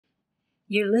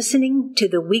You're listening to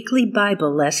the weekly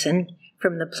Bible lesson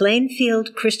from the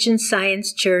Plainfield Christian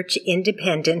Science Church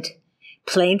Independent,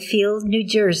 Plainfield, New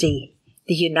Jersey,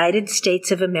 the United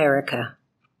States of America.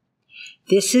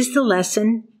 This is the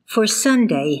lesson for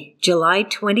Sunday, July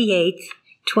 28th,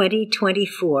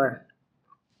 2024.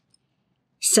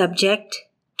 Subject,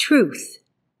 Truth.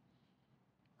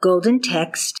 Golden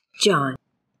text, John.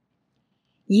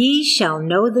 Ye shall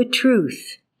know the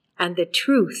truth, and the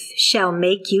truth shall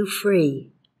make you free.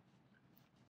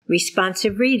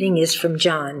 Responsive reading is from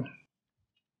John.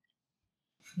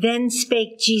 Then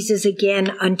spake Jesus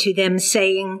again unto them,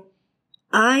 saying,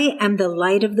 I am the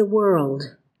light of the world.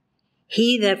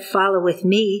 He that followeth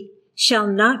me shall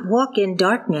not walk in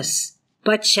darkness,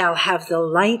 but shall have the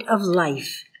light of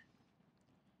life.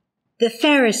 The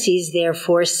Pharisees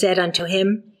therefore said unto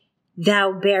him,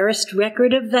 Thou bearest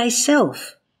record of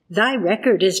thyself. Thy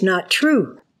record is not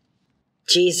true.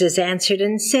 Jesus answered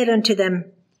and said unto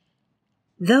them,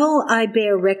 Though I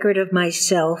bear record of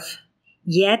myself,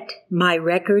 yet my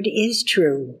record is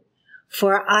true.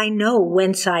 For I know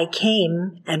whence I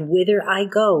came and whither I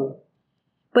go.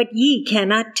 But ye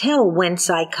cannot tell whence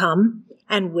I come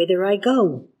and whither I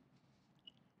go.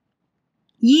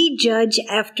 Ye judge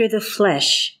after the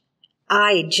flesh.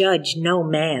 I judge no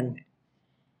man.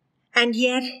 And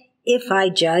yet, if I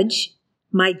judge,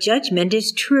 my judgment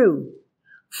is true.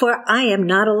 For I am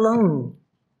not alone,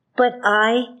 but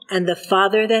I and the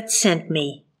Father that sent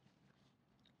me.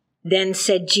 Then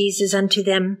said Jesus unto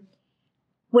them,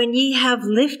 When ye have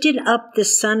lifted up the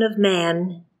Son of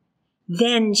Man,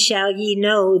 then shall ye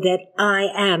know that I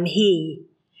am he,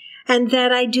 and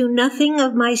that I do nothing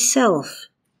of myself,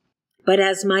 but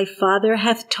as my Father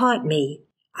hath taught me,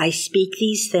 I speak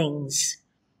these things.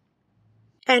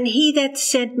 And he that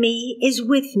sent me is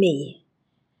with me.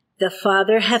 The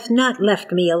Father hath not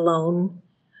left me alone,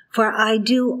 for I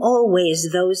do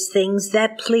always those things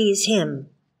that please him.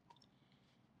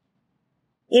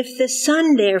 If the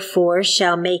Son therefore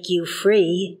shall make you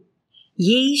free,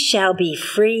 ye shall be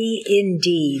free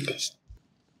indeed.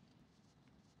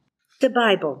 The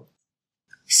Bible.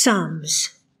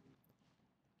 Psalms.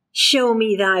 Show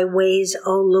me thy ways,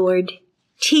 O Lord.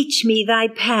 Teach me thy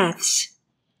paths.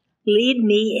 Lead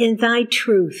me in thy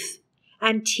truth,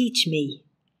 and teach me.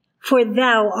 For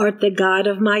thou art the God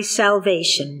of my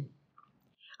salvation.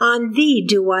 On thee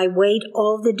do I wait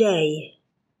all the day.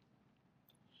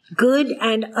 Good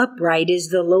and upright is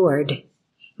the Lord.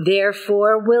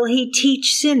 Therefore will he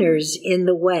teach sinners in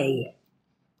the way.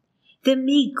 The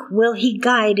meek will he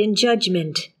guide in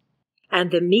judgment, and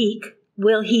the meek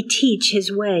will he teach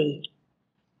his way.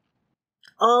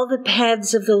 All the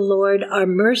paths of the Lord are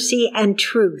mercy and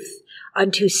truth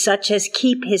unto such as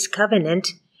keep his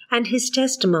covenant and his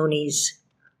testimonies.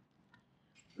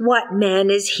 What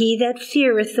man is he that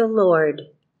feareth the Lord?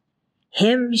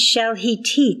 Him shall he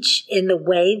teach in the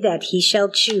way that he shall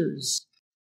choose.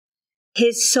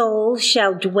 His soul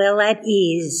shall dwell at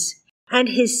ease, and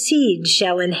his seed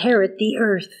shall inherit the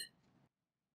earth.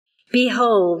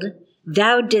 Behold,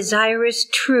 thou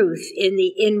desirest truth in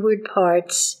the inward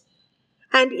parts,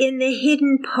 and in the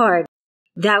hidden part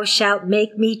thou shalt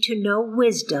make me to know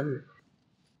wisdom.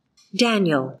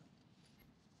 Daniel.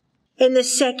 In the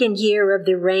 2nd year of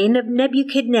the reign of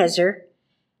Nebuchadnezzar,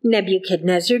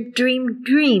 Nebuchadnezzar dreamed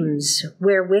dreams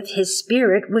wherewith his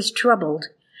spirit was troubled,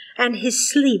 and his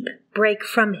sleep brake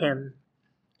from him.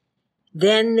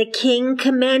 Then the king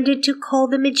commanded to call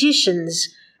the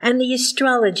magicians, and the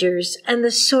astrologers, and the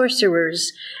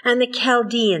sorcerers, and the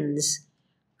Chaldeans,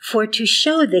 for to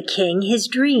show the king his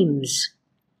dreams.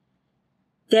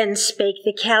 Then spake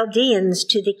the Chaldeans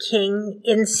to the king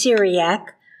in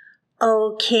Syriac,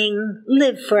 O king,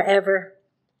 live forever.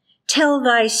 Tell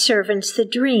thy servants the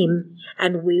dream,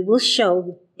 and we will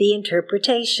show the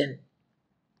interpretation.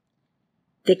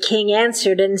 The king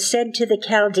answered and said to the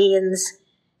Chaldeans,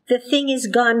 The thing is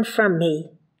gone from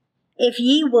me. If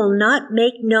ye will not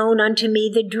make known unto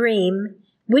me the dream,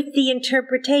 with the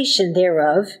interpretation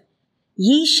thereof,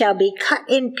 ye shall be cut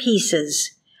in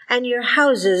pieces, and your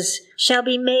houses shall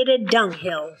be made a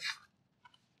dunghill.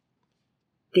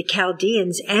 The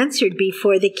Chaldeans answered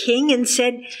before the king and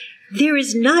said, There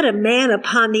is not a man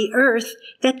upon the earth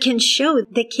that can show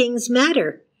the king's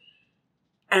matter.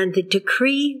 And the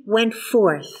decree went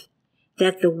forth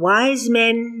that the wise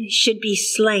men should be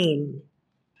slain,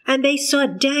 and they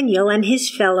sought Daniel and his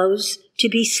fellows to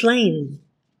be slain.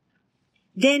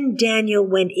 Then Daniel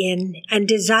went in and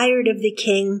desired of the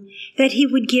king that he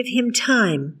would give him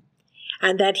time,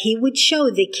 and that he would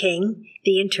show the king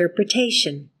the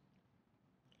interpretation.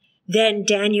 Then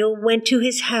Daniel went to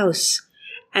his house,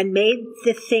 and made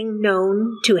the thing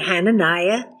known to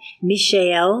Hananiah,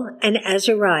 Mishael, and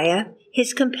Azariah,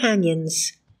 his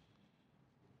companions,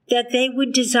 that they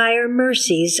would desire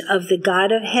mercies of the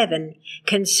God of heaven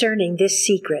concerning this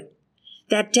secret,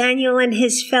 that Daniel and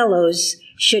his fellows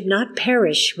should not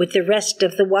perish with the rest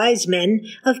of the wise men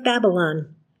of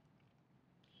Babylon.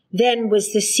 Then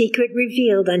was the secret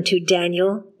revealed unto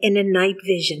Daniel in a night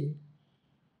vision.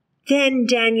 Then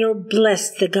Daniel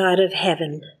blessed the God of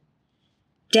heaven.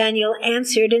 Daniel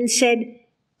answered and said,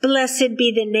 Blessed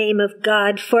be the name of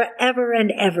God forever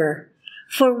and ever,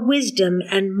 for wisdom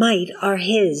and might are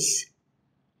his.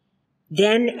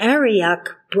 Then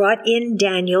Arioch brought in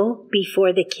Daniel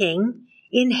before the king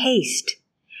in haste,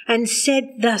 and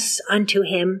said thus unto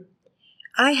him,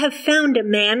 I have found a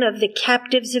man of the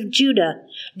captives of Judah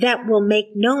that will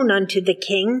make known unto the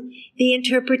king the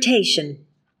interpretation.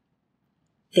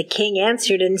 The king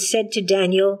answered and said to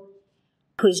Daniel,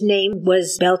 whose name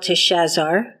was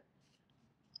Belteshazzar,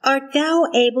 Art thou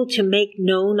able to make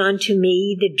known unto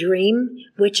me the dream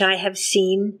which I have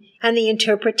seen, and the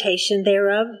interpretation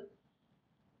thereof?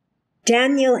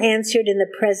 Daniel answered in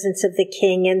the presence of the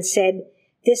king, and said,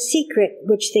 The secret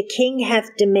which the king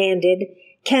hath demanded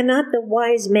cannot the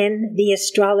wise men, the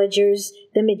astrologers,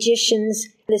 the magicians,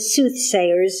 the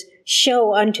soothsayers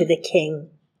show unto the king.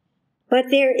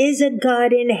 But there is a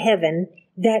God in heaven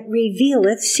that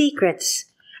revealeth secrets,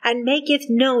 and maketh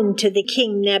known to the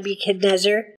king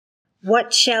Nebuchadnezzar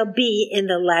what shall be in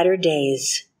the latter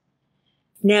days.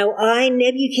 Now I,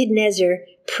 Nebuchadnezzar,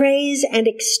 praise and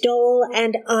extol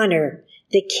and honor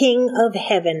the King of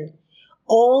heaven,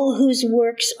 all whose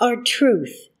works are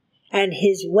truth, and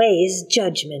his ways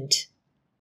judgment.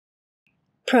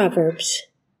 Proverbs.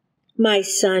 My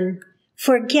son,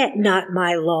 forget not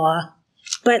my law,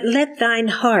 but let thine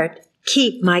heart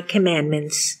keep my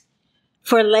commandments.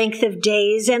 For length of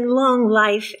days and long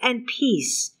life and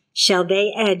peace shall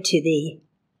they add to thee.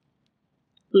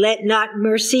 Let not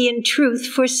mercy and truth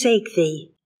forsake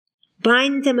thee.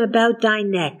 Bind them about thy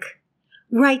neck.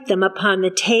 Write them upon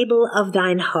the table of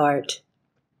thine heart.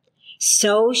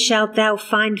 So shalt thou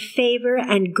find favor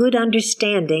and good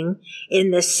understanding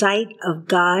in the sight of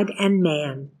God and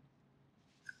man.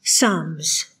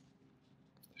 Psalms.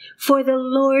 For the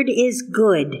Lord is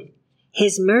good,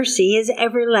 his mercy is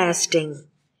everlasting,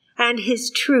 and his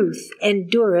truth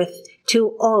endureth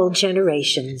to all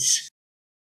generations.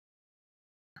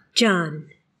 John.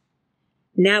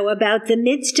 Now about the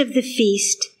midst of the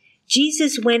feast,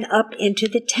 Jesus went up into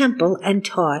the temple and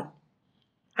taught.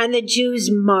 And the Jews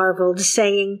marveled,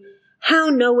 saying, How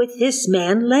knoweth this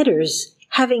man letters,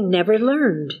 having never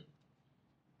learned?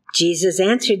 Jesus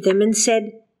answered them and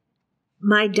said,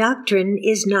 My doctrine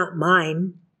is not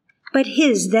mine, but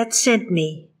his that sent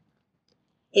me.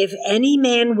 If any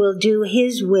man will do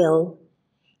his will,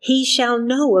 he shall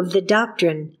know of the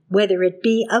doctrine, whether it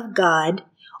be of God,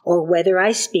 or whether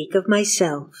I speak of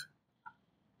myself.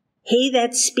 He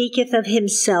that speaketh of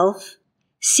himself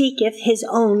seeketh his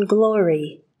own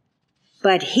glory.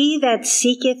 But he that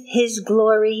seeketh his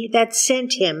glory that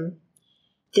sent him,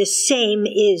 the same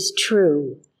is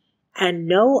true, and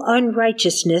no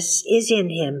unrighteousness is in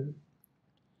him.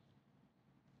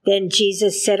 Then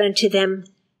Jesus said unto them,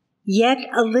 Yet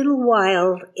a little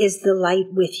while is the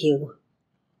light with you.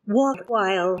 Walk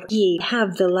while ye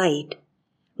have the light,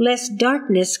 lest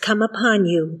darkness come upon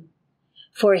you.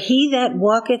 For he that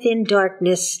walketh in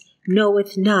darkness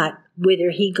knoweth not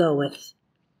whither he goeth.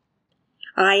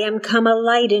 I am come a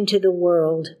light into the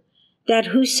world, that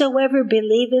whosoever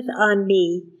believeth on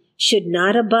me should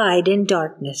not abide in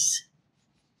darkness.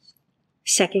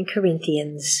 2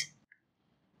 Corinthians.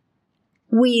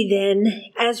 We then,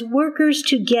 as workers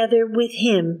together with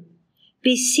him,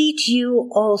 beseech you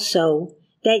also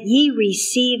that ye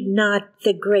receive not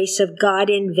the grace of God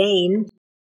in vain,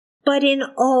 but in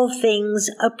all things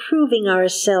approving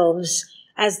ourselves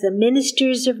as the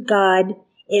ministers of God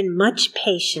in much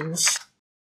patience,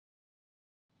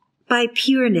 by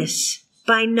pureness,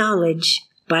 by knowledge,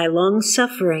 by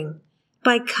long-suffering,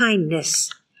 by kindness,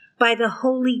 by the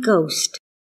Holy Ghost,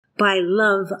 by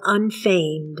love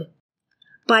unfeigned,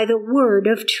 by the word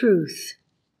of truth.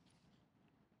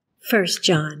 1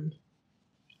 John.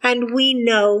 And we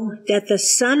know that the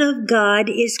Son of God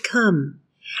is come,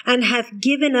 and hath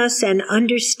given us an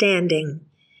understanding,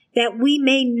 that we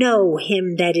may know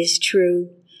him that is true,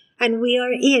 and we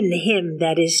are in him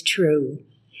that is true,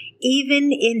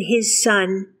 even in his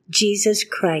Son, Jesus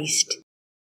Christ.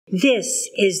 This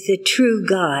is the true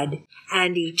God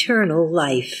and eternal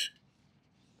life.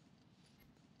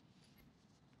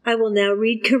 I will now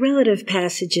read correlative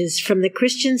passages from the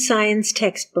Christian Science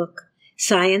textbook,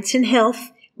 Science and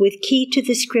Health, with Key to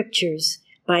the Scriptures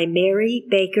by Mary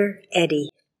Baker Eddy.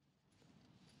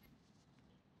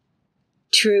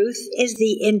 Truth is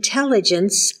the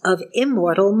intelligence of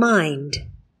immortal mind.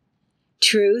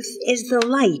 Truth is the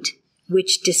light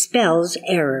which dispels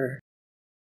error.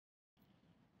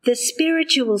 The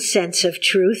spiritual sense of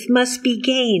truth must be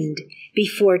gained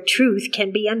before truth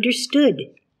can be understood.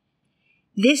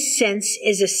 This sense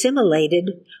is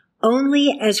assimilated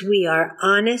only as we are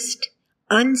honest,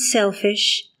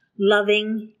 unselfish,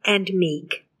 loving, and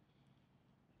meek.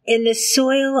 In the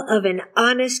soil of an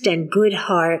honest and good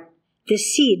heart, the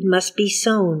seed must be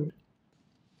sown.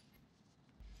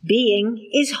 Being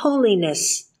is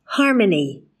holiness,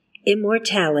 harmony,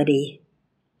 immortality.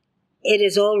 It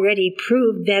is already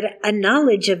proved that a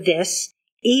knowledge of this,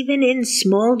 even in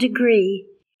small degree,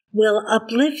 will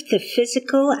uplift the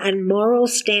physical and moral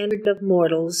standard of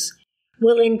mortals,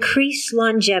 will increase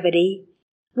longevity,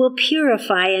 will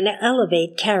purify and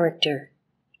elevate character.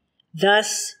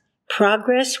 Thus,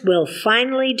 progress will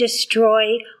finally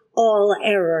destroy all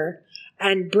error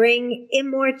and bring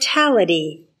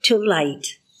immortality to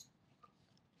light.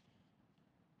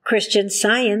 Christian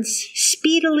Science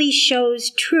speedily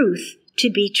shows truth to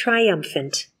be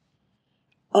triumphant.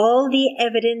 All the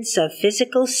evidence of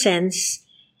physical sense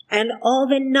and all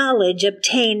the knowledge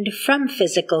obtained from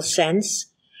physical sense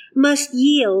must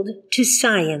yield to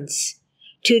science,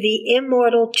 to the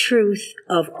immortal truth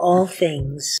of all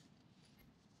things.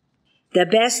 The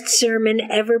best sermon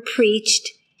ever preached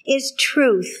is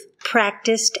truth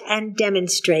practiced and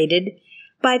demonstrated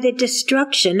by the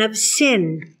destruction of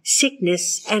sin,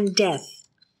 sickness, and death.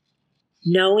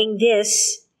 Knowing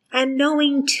this, and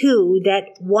knowing too that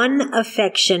one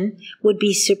affection would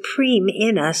be supreme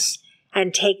in us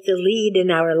and take the lead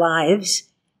in our lives,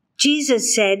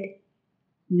 Jesus said,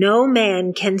 "No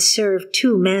man can serve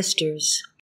two masters."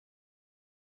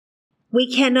 We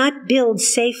cannot build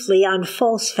safely on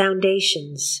false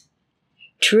foundations.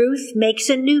 Truth makes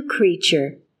a new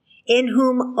creature, in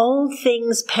whom old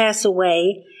things pass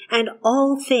away and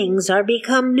all things are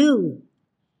become new.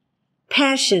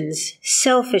 Passions,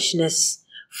 selfishness,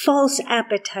 false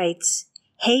appetites,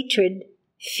 hatred,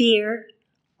 fear,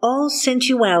 all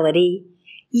sensuality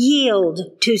yield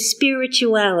to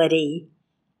spirituality,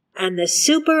 and the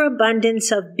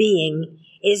superabundance of being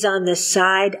is on the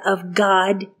side of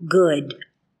God good.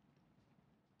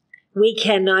 We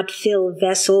cannot fill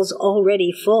vessels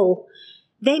already full.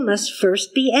 They must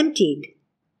first be emptied.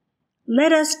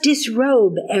 Let us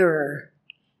disrobe error.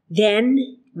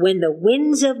 Then, when the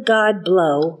winds of God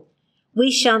blow, we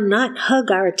shall not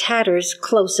hug our tatters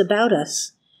close about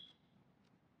us.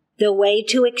 The way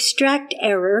to extract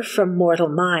error from mortal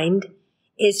mind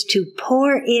is to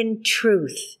pour in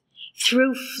truth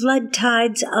through flood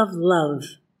tides of love.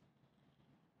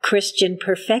 Christian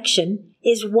perfection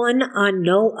is won on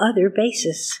no other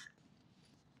basis.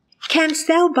 Canst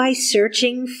thou by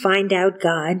searching find out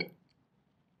God?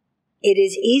 It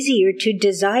is easier to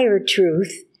desire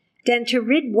truth than to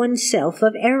rid oneself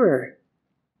of error.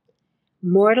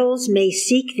 Mortals may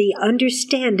seek the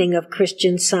understanding of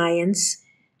Christian Science,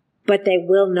 but they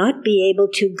will not be able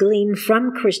to glean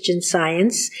from Christian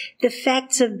Science the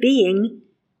facts of being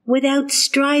without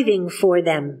striving for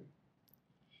them.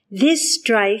 This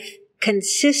strife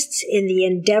consists in the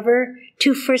endeavor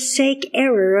to forsake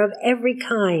error of every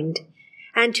kind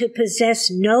and to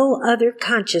possess no other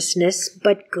consciousness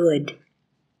but good.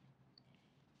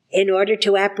 In order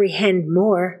to apprehend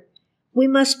more, we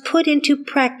must put into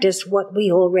practice what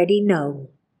we already know.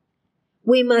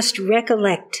 We must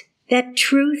recollect that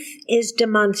truth is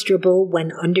demonstrable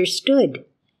when understood,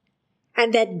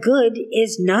 and that good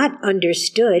is not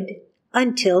understood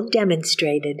until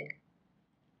demonstrated.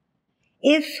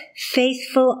 If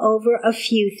faithful over a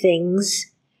few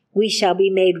things, we shall be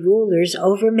made rulers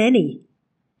over many.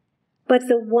 But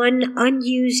the one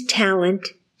unused talent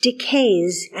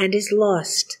decays and is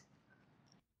lost.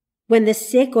 When the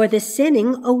sick or the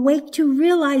sinning awake to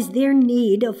realize their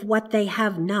need of what they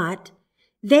have not,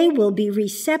 they will be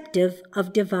receptive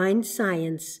of divine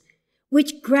science,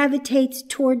 which gravitates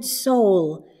towards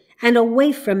soul and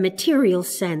away from material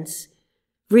sense,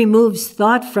 removes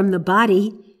thought from the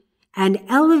body, and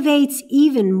elevates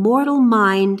even mortal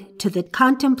mind to the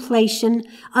contemplation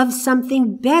of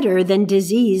something better than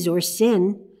disease or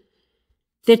sin.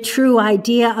 The true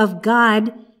idea of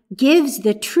God gives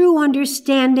the true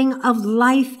understanding of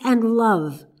life and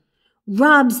love,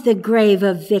 robs the grave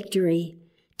of victory,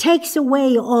 takes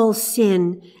away all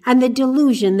sin and the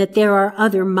delusion that there are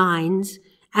other minds,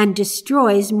 and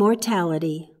destroys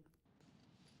mortality.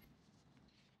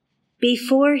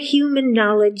 Before human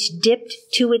knowledge dipped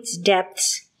to its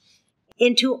depths,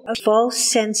 into a false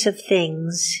sense of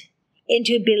things,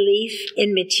 into belief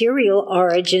in material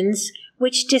origins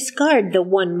which discard the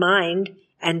one mind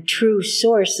and true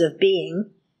source of being,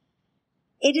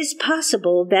 it is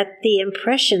possible that the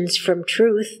impressions from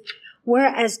truth were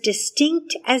as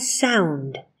distinct as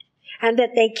sound, and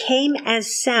that they came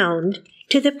as sound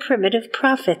to the primitive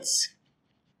prophets.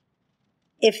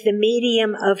 If the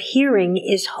medium of hearing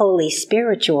is wholly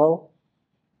spiritual,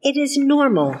 it is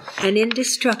normal and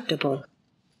indestructible.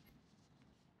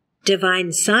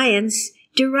 Divine science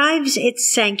derives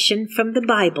its sanction from the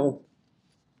Bible,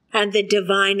 and the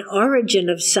divine origin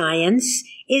of science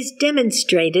is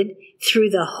demonstrated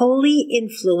through the holy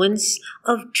influence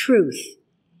of truth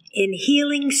in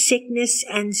healing sickness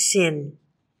and sin.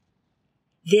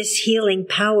 This healing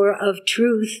power of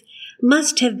truth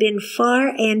must have been far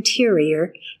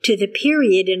anterior to the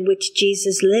period in which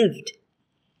Jesus lived.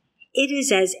 It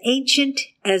is as ancient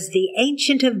as the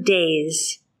Ancient of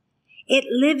Days. It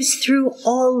lives through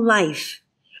all life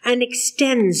and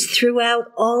extends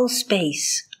throughout all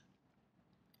space.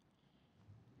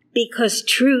 Because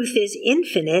truth is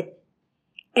infinite,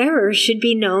 error should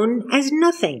be known as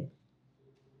nothing.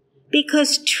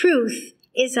 Because truth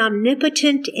is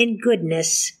omnipotent in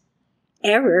goodness,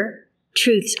 error,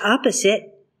 truth's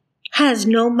opposite, has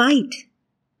no might.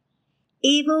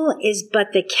 Evil is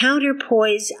but the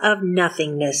counterpoise of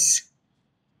nothingness.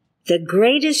 The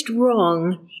greatest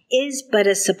wrong is but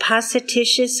a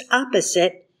supposititious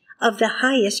opposite of the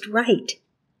highest right.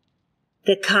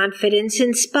 The confidence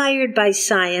inspired by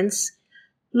science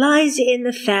lies in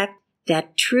the fact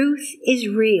that truth is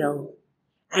real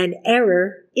and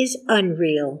error is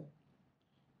unreal.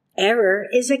 Error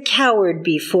is a coward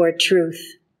before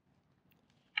truth.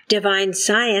 Divine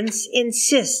science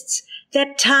insists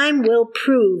that time will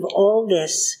prove all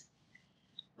this.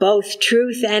 Both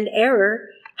truth and error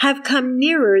have come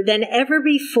nearer than ever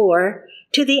before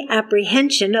to the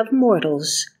apprehension of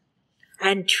mortals,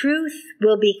 and truth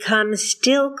will become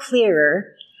still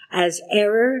clearer as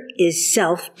error is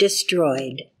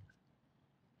self-destroyed.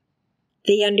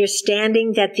 The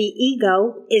understanding that the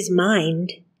ego is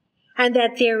mind, and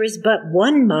that there is but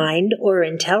one mind or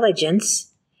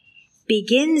intelligence,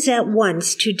 begins at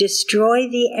once to destroy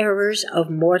the errors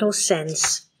of mortal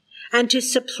sense and to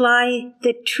supply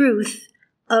the truth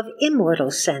of immortal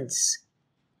sense.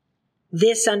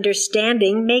 This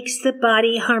understanding makes the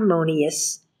body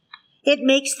harmonious. It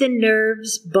makes the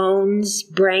nerves, bones,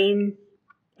 brain,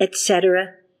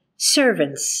 etc.,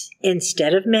 servants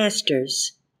instead of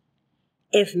masters.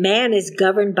 If man is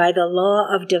governed by the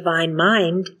law of divine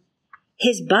mind,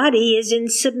 his body is in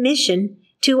submission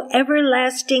to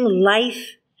everlasting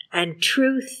life and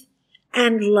truth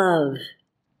and love.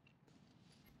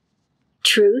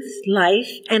 Truth, life,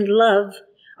 and love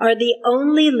are the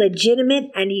only legitimate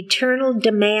and eternal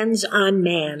demands on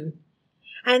man,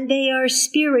 and they are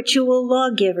spiritual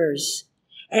lawgivers,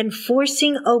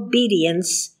 enforcing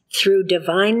obedience through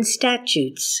divine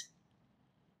statutes.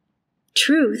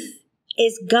 Truth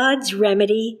is God's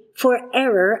remedy for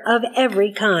error of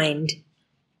every kind,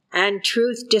 and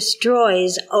truth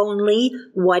destroys only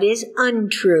what is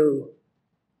untrue.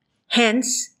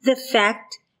 Hence the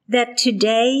fact that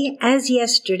today, as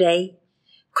yesterday,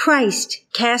 Christ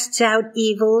casts out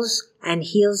evils and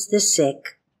heals the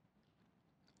sick.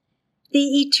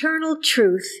 The eternal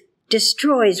truth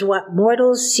destroys what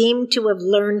mortals seem to have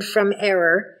learned from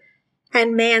error,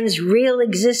 and man's real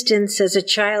existence as a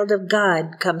child of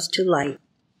God comes to light.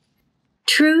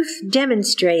 Truth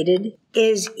demonstrated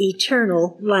is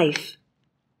eternal life.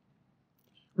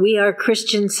 We are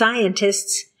Christian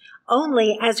scientists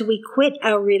only as we quit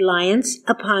our reliance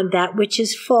upon that which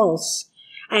is false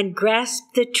and grasp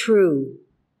the true.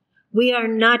 We are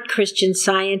not Christian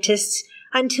scientists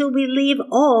until we leave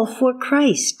all for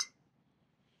Christ.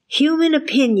 Human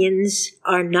opinions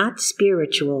are not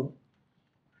spiritual.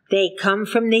 They come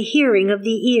from the hearing of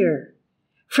the ear,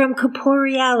 from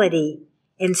corporeality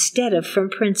instead of from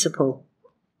principle,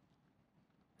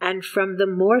 and from the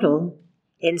mortal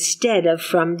instead of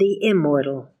from the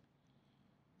immortal.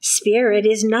 Spirit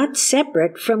is not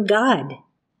separate from God.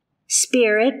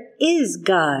 Spirit is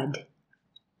God.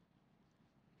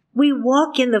 We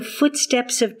walk in the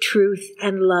footsteps of truth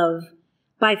and love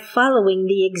by following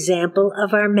the example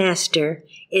of our Master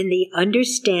in the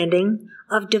understanding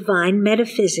of divine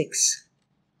metaphysics.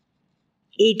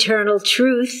 Eternal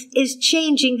truth is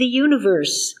changing the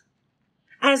universe.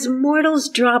 As mortals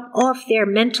drop off their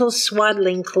mental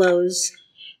swaddling clothes,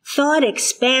 thought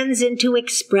expands into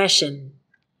expression.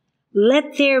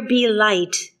 Let there be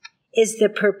light is the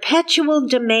perpetual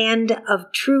demand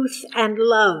of truth and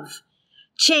love,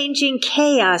 changing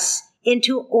chaos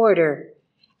into order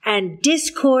and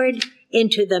discord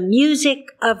into the music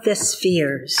of the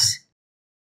spheres.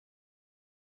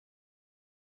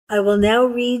 I will now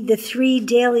read the 3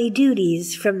 daily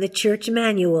duties from the Church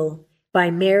Manual by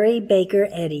Mary Baker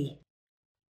Eddy.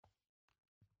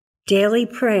 Daily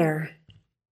Prayer.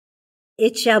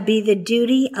 It shall be the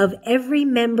duty of every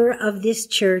member of this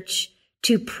church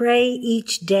to pray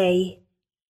each day,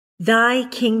 Thy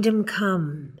kingdom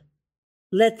come.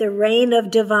 Let the reign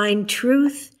of divine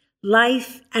truth,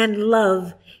 life, and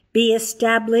love be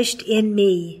established in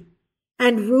me,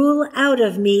 and rule out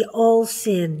of me all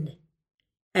sin.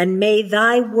 And may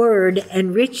thy word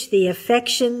enrich the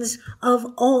affections of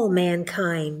all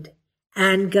mankind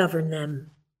and govern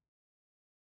them.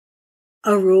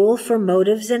 A rule for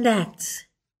motives and acts.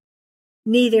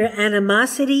 Neither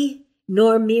animosity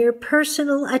nor mere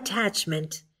personal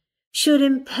attachment should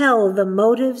impel the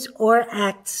motives or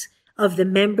acts of the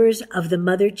members of the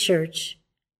Mother Church.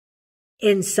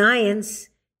 In science,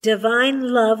 divine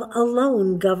love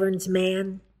alone governs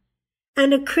man,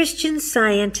 and a Christian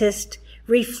scientist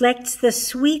reflects the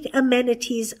sweet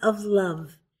amenities of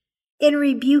love in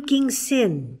rebuking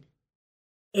sin,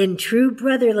 in true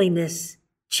brotherliness,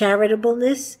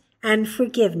 charitableness, and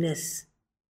forgiveness.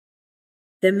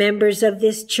 The members of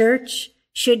this church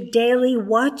should daily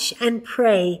watch and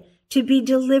pray to be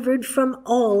delivered from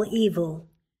all evil,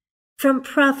 from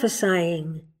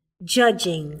prophesying,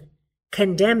 judging,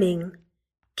 condemning,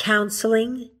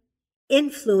 counseling,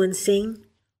 influencing,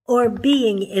 or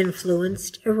being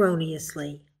influenced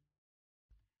erroneously.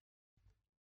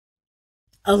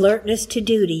 Alertness to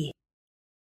duty.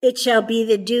 It shall be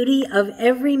the duty of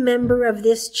every member of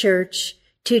this church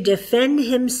to defend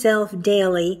himself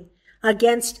daily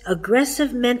against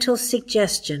aggressive mental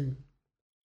suggestion,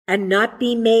 and not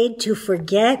be made to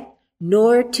forget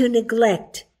nor to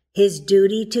neglect his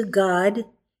duty to God,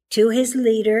 to his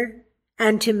leader,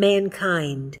 and to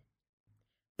mankind.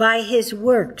 By his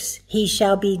works he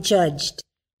shall be judged,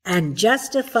 and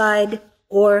justified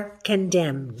or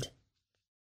condemned.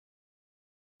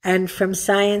 And from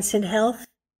Science and Health,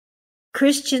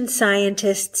 Christian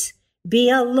scientists,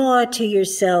 be a law to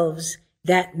yourselves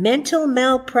that mental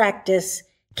malpractice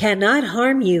cannot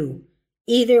harm you,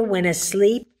 either when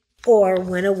asleep or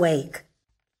when awake.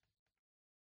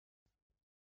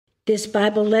 This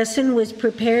Bible lesson was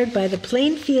prepared by the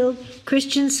Plainfield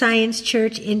Christian Science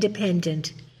Church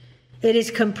Independent. It is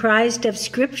comprised of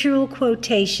scriptural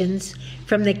quotations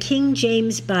from the King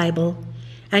James Bible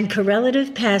and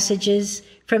correlative passages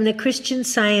from the Christian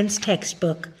Science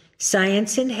textbook,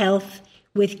 Science and Health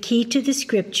with Key to the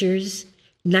Scriptures,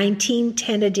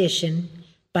 1910 edition,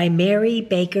 by Mary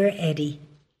Baker Eddy.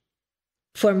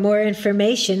 For more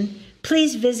information,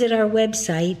 please visit our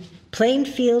website,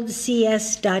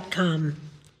 plainfieldcs.com.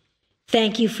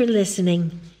 Thank you for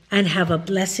listening, and have a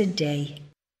blessed day.